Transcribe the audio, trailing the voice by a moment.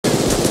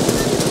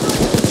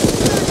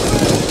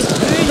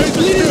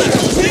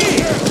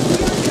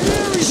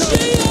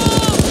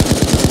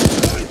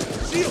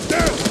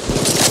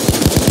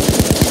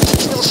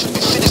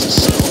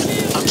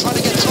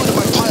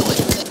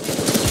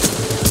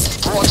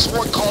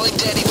Sword calling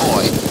Danny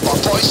Boy. Our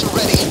boys are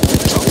ready.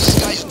 Drop the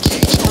Skyhook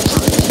cage. Over.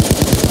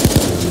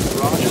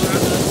 Roger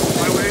that. On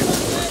my way.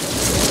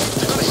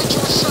 They're gonna hit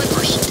you with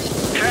snipers.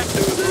 Can't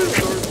do this,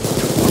 sir.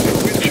 On the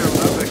wind chill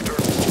now, Victor.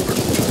 Over.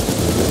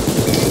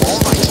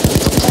 Alright.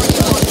 The parking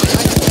lot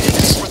behind the bank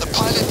is where the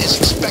pilot is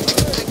expected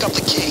to pick up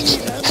the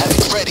cage. Have it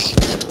ready.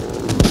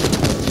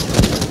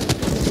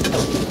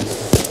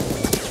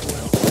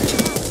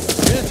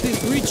 Death is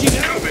reaching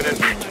out. 2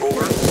 minutes.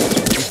 Over.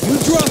 If you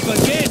drop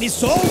again,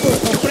 it's over,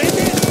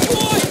 comprende?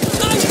 Boy,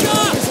 nice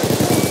shot!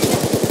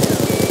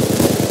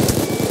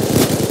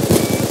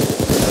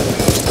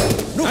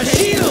 No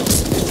shield!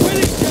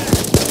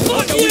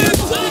 Fuck you!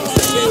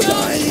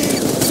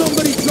 Dying!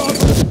 Somebody drop it!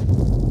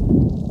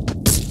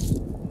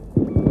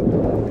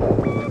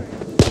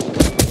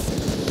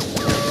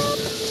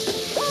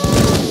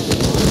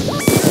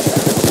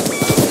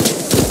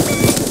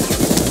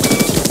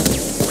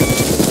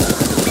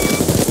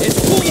 It's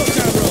full of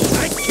cabros!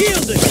 I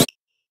killed it!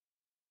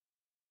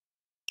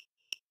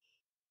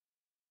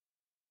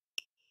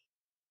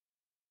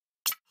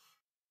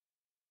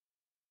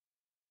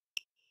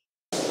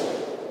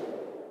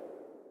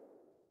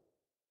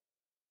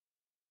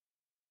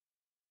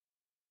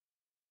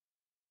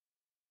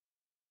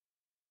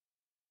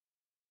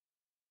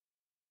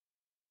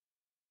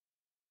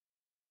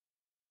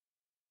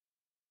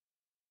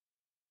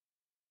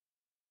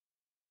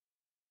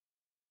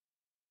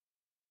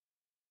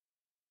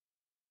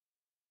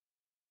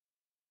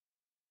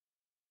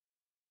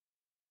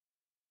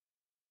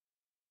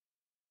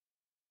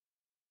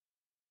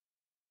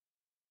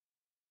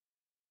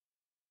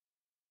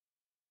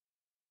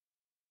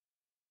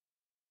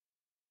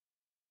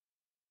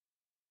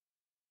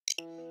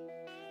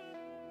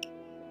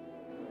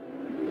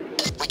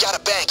 We got a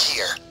bank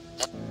here.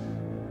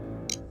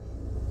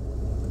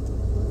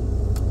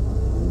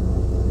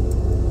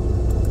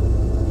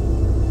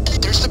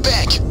 There's the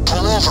bank.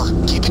 Pull over.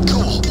 Keep it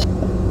cool.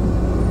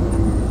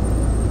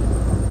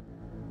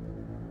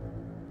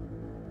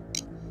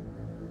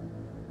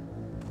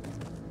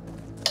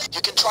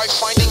 You can try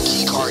finding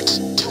key cards.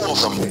 2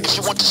 of them, if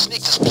you want to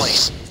sneak this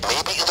place.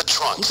 Maybe in the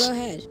trunks. Go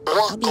ahead. Or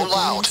I'll be go at the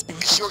loud. last back.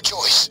 It's your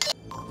choice.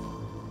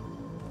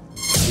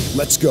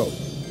 Let's go.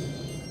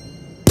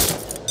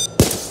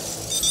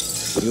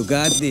 You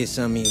got this,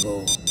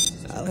 amigo.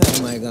 I'll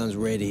have my guns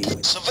ready.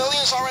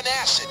 Civilians are an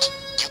asset.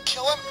 You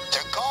kill them,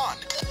 they're gone.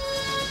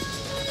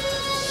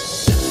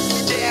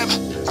 Damn!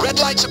 Red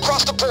lights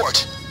across the board.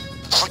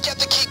 Forget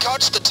the key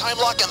cards, the time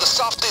lock, and the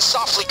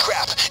softly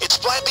crap. It's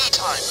Plan B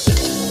time.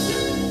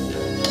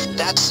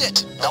 That's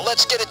it. Now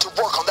let's get it to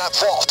work on that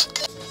vault.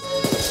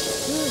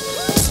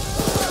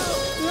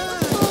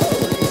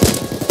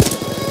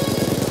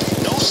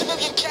 No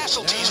civilian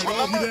casualties,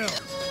 remember?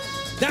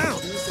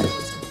 Down!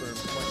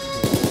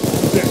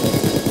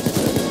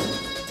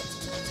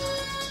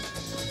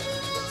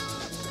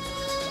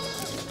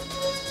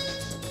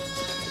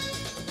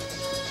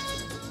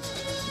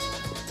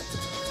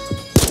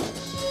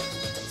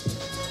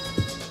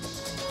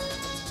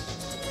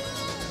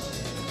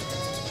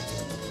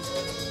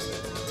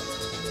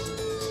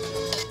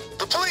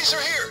 The police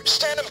are here.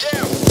 Stand them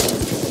down.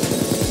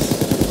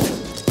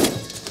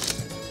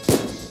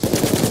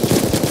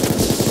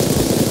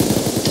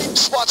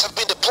 SWATs have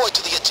been deployed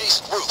to the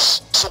adjacent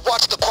roofs, so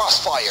watch the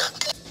crossfire.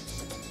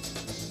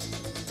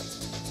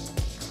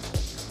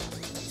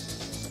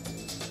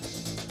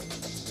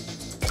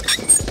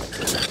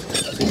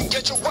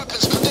 Get your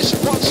weapons condition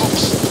 1,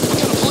 folks. We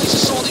got a police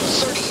assault in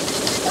 30.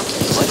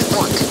 Okay, let it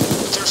work.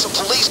 There's a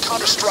police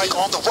counter-strike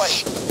on the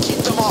way.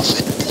 Keep them off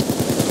it.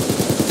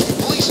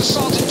 Police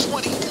assault in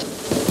 20.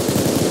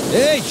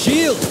 Hey,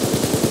 shield!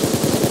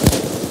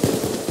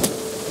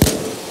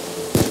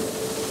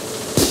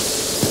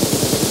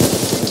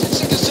 10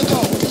 seconds to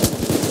go.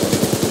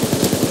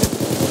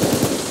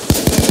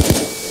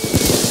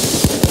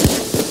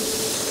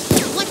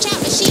 Watch out,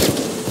 machine!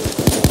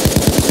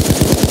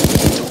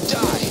 Don't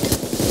die.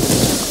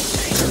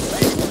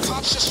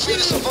 Cops just freed a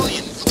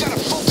civilian. We gotta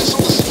focus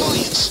on the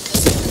civilians.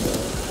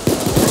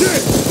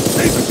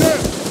 Take it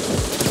down!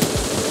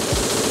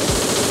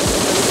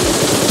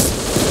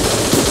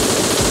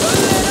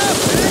 Fire it up,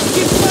 man!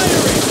 Keep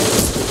firing!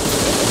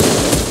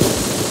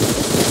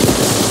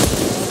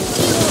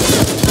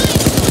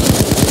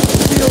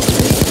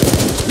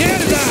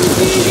 Mierda!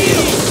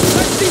 Shield!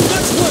 Something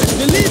much worse,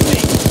 believe me!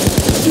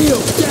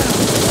 Shield down!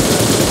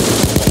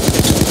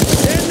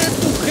 ¡Ven a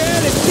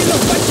mujer, estilo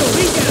Pancho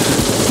Villa!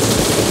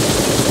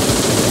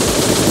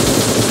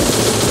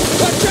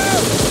 Watch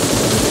out!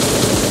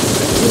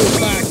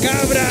 Chupa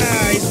cabra!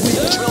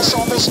 The drill's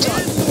almost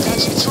done. Got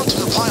you through to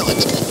the pilot.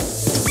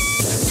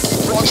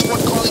 Rock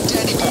Squad calling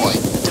Danny Boy.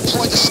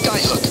 Deploy the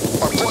Skyhook.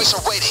 Our boys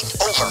are waiting.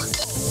 Over.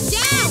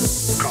 Down!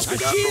 Copy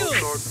that, shield.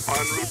 Lord.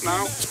 En route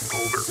now.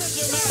 Over.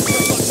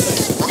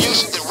 We're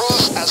using the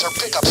roof as our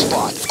pickup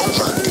spot.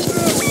 Over.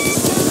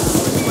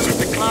 Let's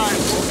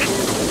decline.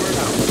 Over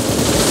now.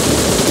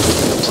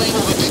 The plane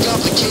will be picking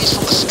up the case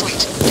from the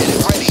street. Get it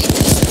ready.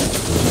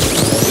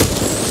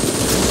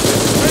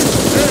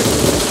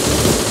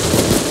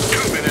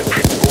 2 minutes.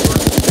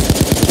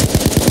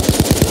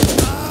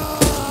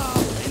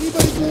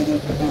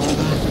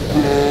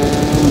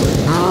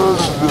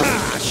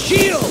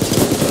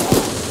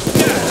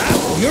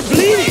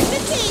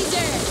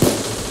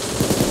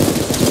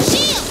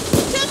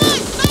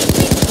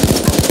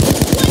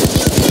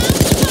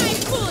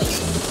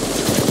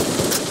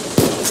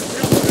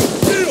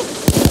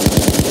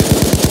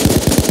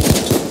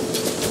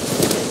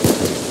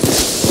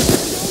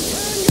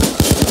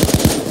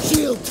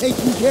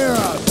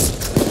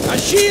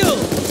 Shield!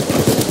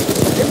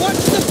 Hey, watch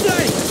the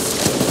flanks!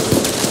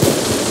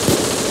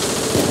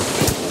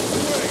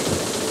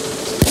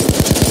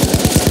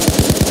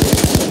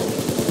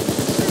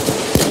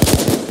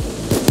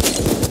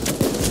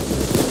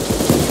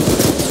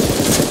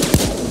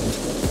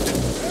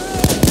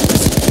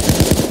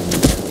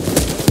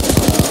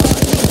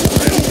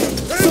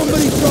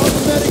 Somebody drop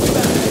a medic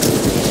bag!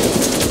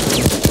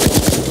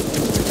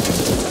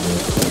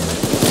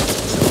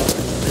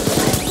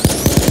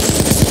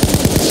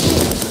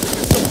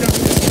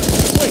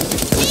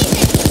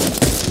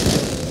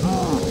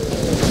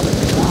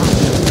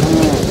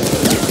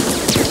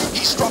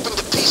 He's dropping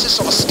the pieces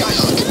of a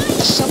skyhook.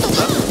 Assemble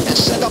them and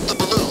send up the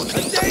balloon. The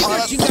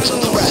pilot will do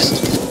the rest.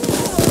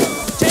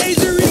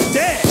 Taser is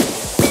dead!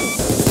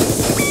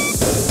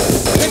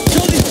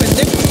 Control this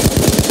pendejo!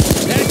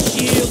 That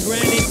shield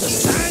ran into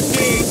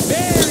sangre!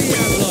 Very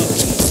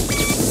unlucky!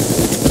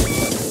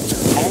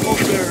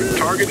 Almost there.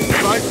 Target in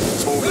sight.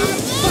 Over.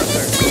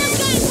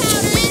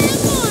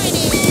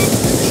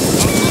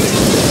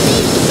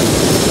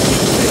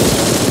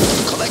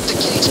 Collect the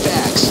cage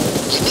bags.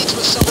 You need to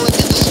assemble it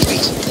in the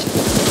street.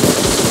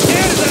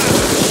 ¡Mierda!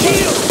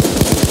 ¡Shield!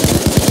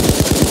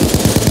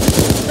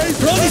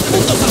 ¡Throw these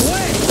putos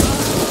away!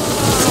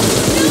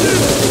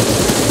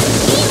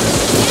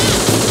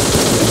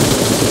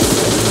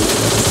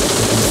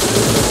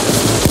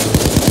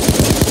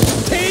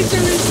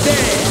 Taser is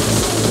dead!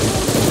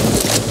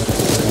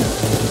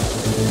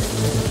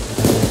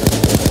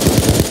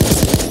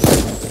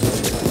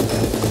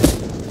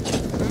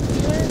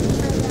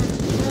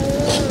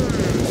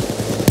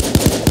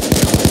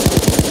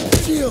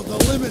 Shield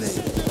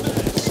eliminated!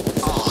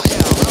 Oh,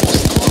 hell, that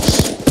was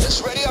close.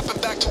 Let's ready up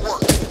and back to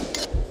work.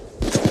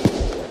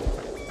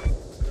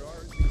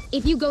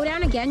 If you go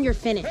down again, you're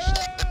finished.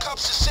 The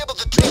cops disabled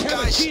the two Have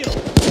a guys.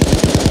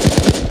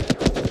 shield!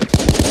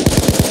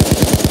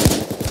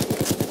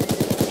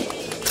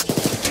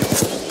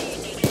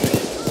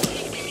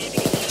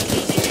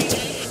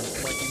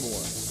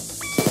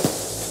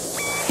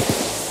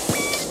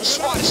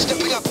 SWAT is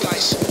stepping up,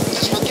 guys.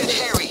 This will get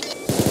hairy.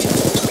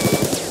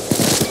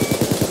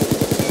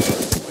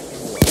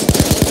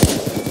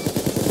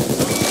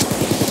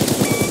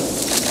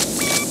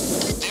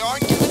 They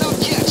aren't giving up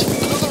yet.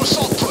 Another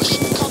assault push.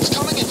 Cops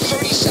coming in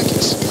 30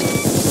 seconds.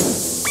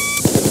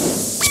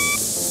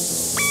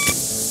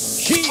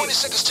 20 Shield!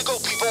 seconds to go,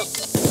 people.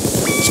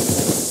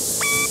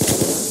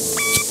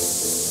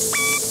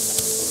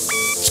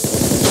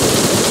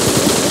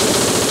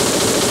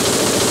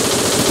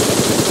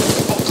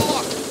 Buckle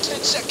up.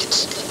 10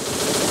 seconds.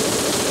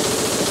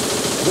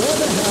 Where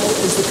the hell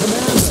is the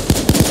commander?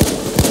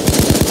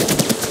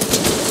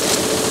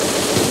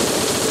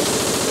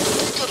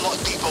 Good luck,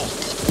 people.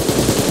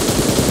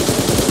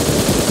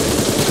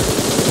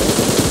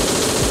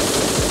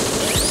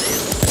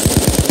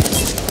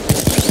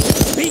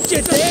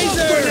 Pinche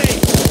taser!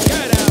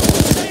 Get out!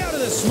 Stay out of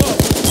the smoke!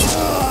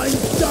 Ah, I'm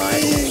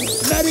dying!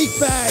 Medic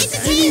bag!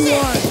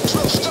 Anyone!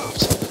 Drill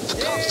stopped. The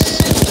cops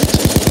disabled it.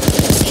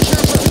 Be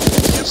careful.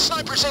 We have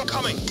snipers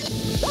incoming.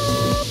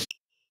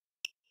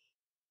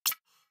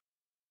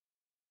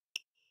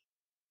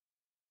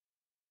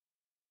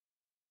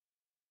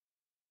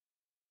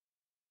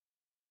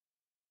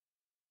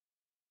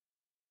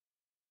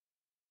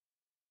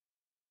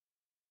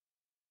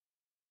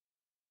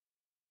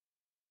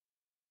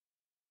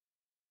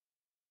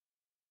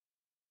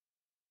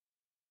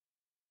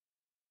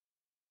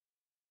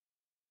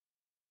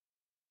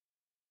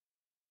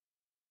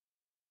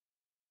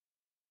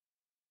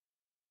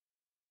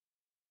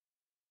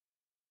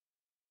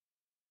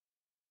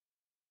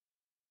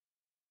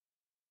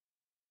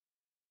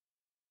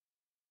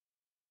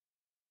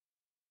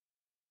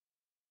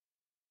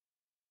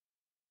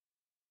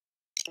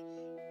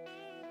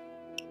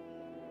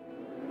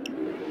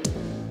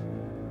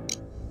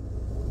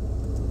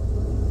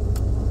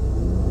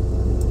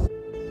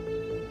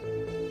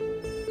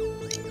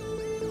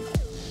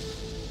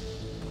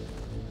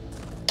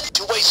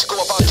 Two ways to go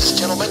about this,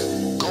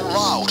 gentlemen. Go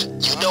loud.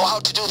 You know how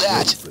to do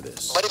that.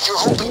 But if you're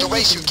hoping to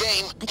raise your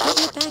game, look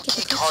for two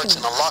key cards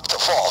and unlock the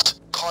vault.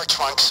 Car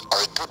trunks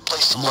are a good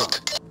place to look.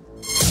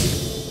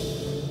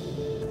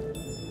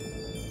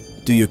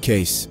 Do your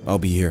case. I'll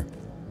be here.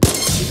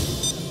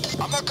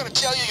 I'm not gonna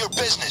tell you your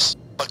business,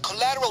 but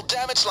collateral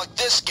damage like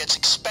this gets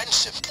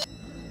expensive.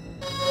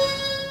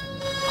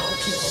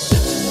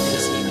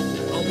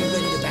 I'll be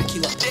ready to back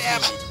you up.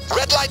 Damn!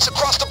 Red lights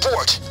across the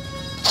board.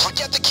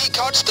 Forget the key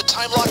cards, the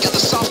time lock, and the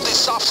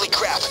softly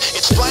crap.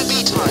 It's Plan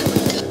B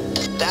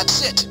time.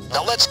 That's it.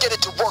 Now let's get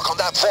it to work on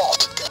that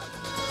vault.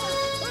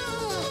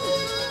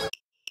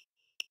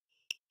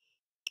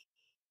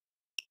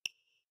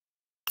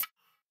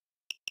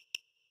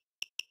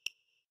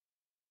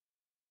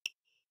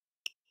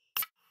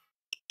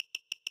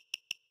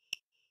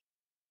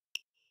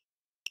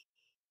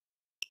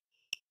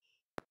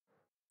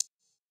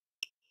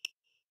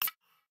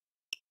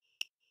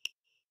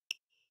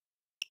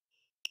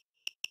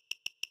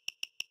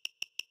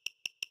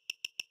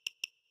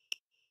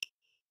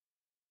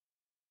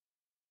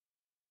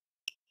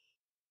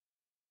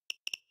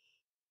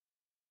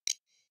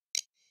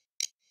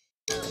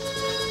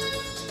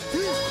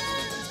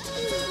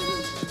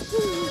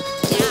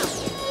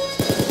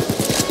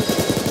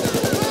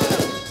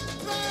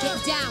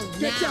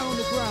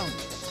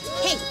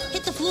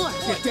 floor.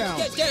 Get down.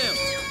 Get down!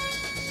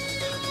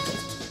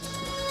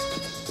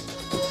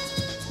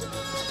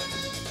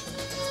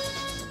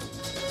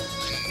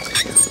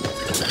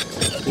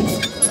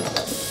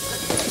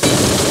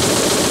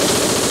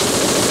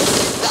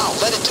 Now,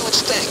 let it do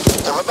its thing.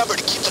 And remember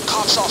to keep the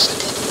cops off it.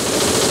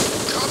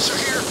 Cops are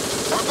here.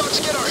 We're about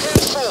to get our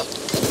hands full.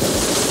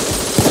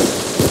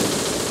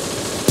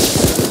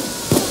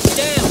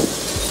 Down!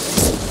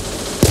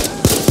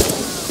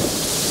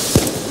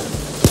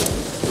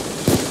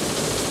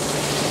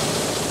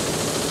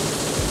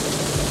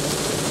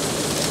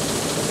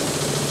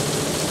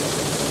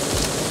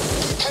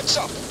 Heads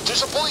up.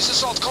 There's a police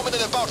assault coming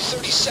in about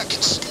 30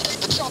 seconds.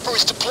 The chopper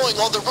is deploying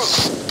on the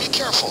roof. Be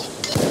careful.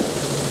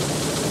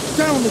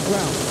 Down on the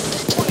ground.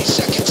 20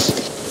 seconds.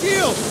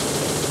 Shield!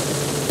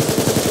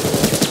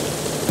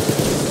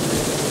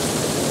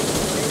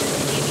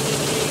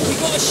 We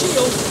got a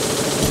shield!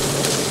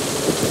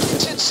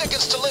 10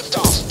 seconds to lift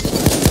off.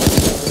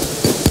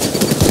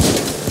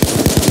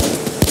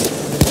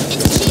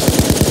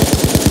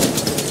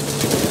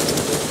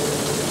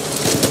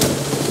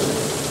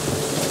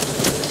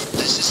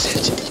 This is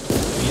it.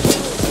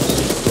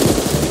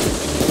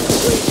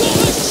 We got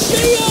a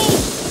shield!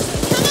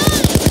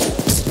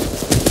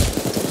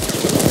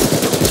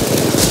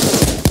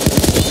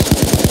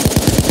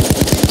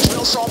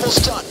 Drill's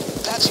almost done.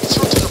 Passing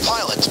through to the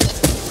pilot.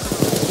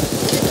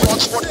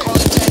 Broadsword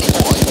calling Danny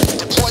Boy.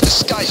 Deploy the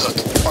skyhook.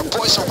 Our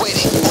boys are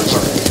waiting. Over.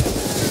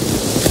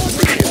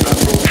 Receive that,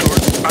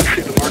 broadsword. I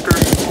see the marker.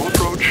 On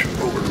approach.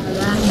 Over.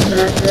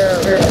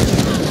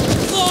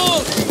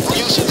 Lord! We're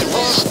using the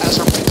roof as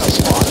our pickup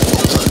spot.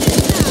 Over.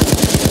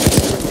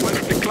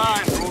 Request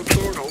decline,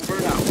 broadsword. Over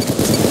and out.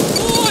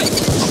 Boy!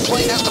 A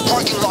plane has the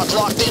parking lot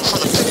locked in for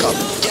the pickup.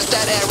 Get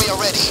that area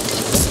ready.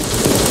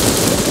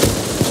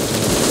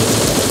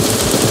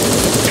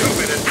 2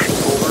 minutes.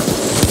 Over.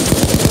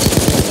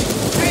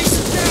 Ace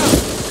down!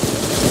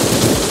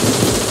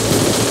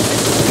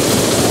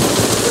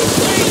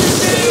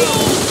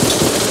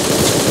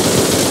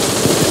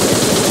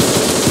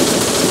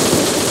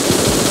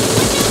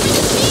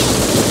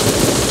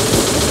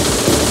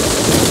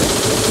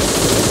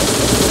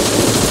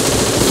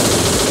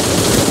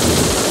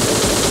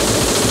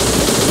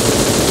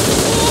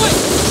 Boy!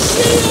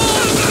 Shield!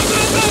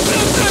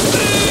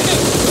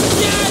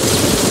 Yes!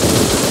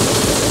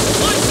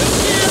 I took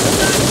care of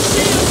that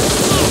shield!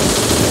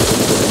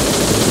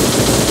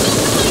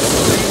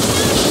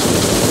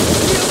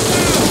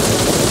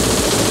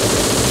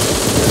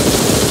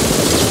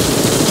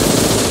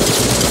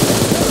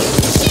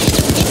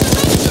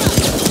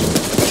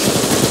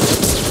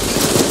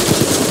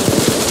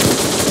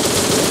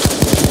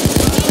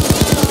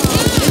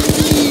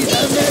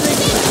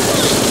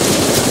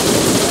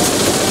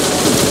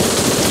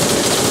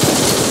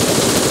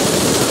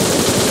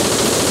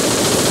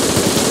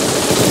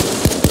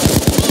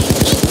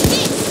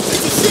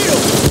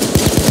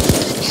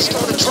 He's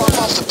going to drop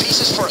off the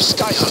pieces for a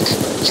skyhook.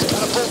 You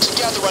gotta bolt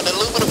together an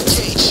aluminum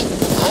cage.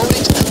 Load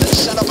it and then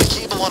set up a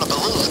cable on a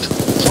balloon.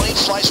 Plane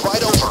flies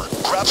right over,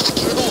 grabs the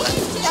cable and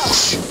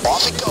whoosh,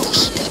 off it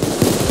goes.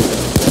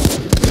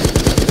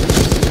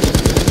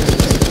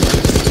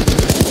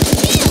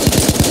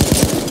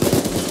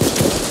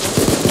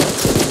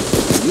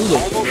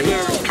 Almost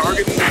there.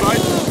 Target in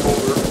sight.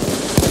 Over.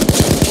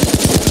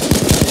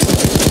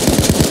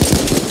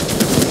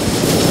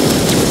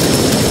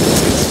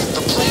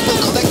 The plane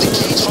will collect the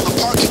cage from the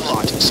parking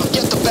lot, so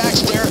get the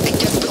bags there and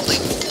get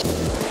building.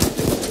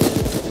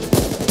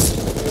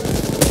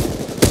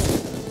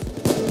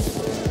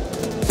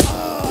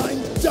 I'm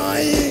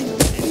dying!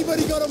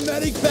 Anybody got a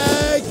medic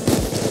bag?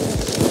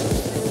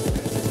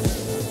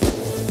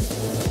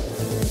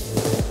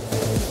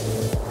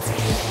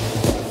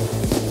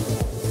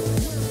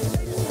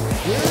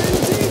 We're in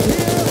deep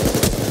here!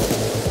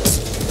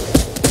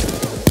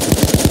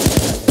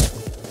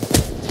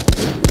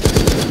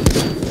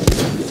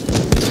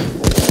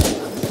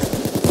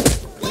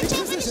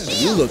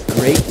 You look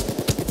great.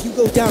 If you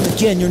go down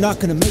again, you're not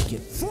gonna make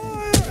it.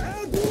 Fire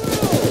at will!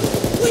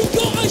 We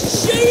got a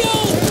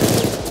shield!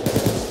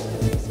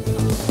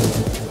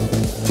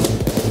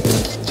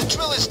 The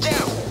drill is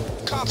down.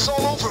 Cops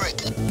all over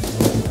it.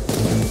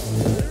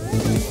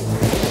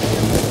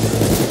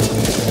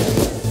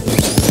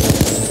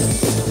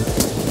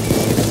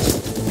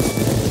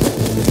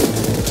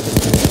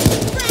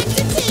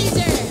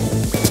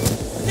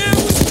 Now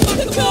it's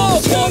fucking go!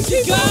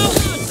 Monkey go!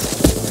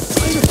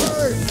 I'm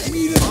hurt! I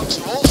need it! I'm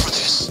too old for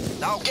this.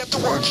 Now get to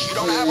work. You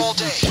don't have all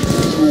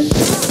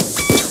day.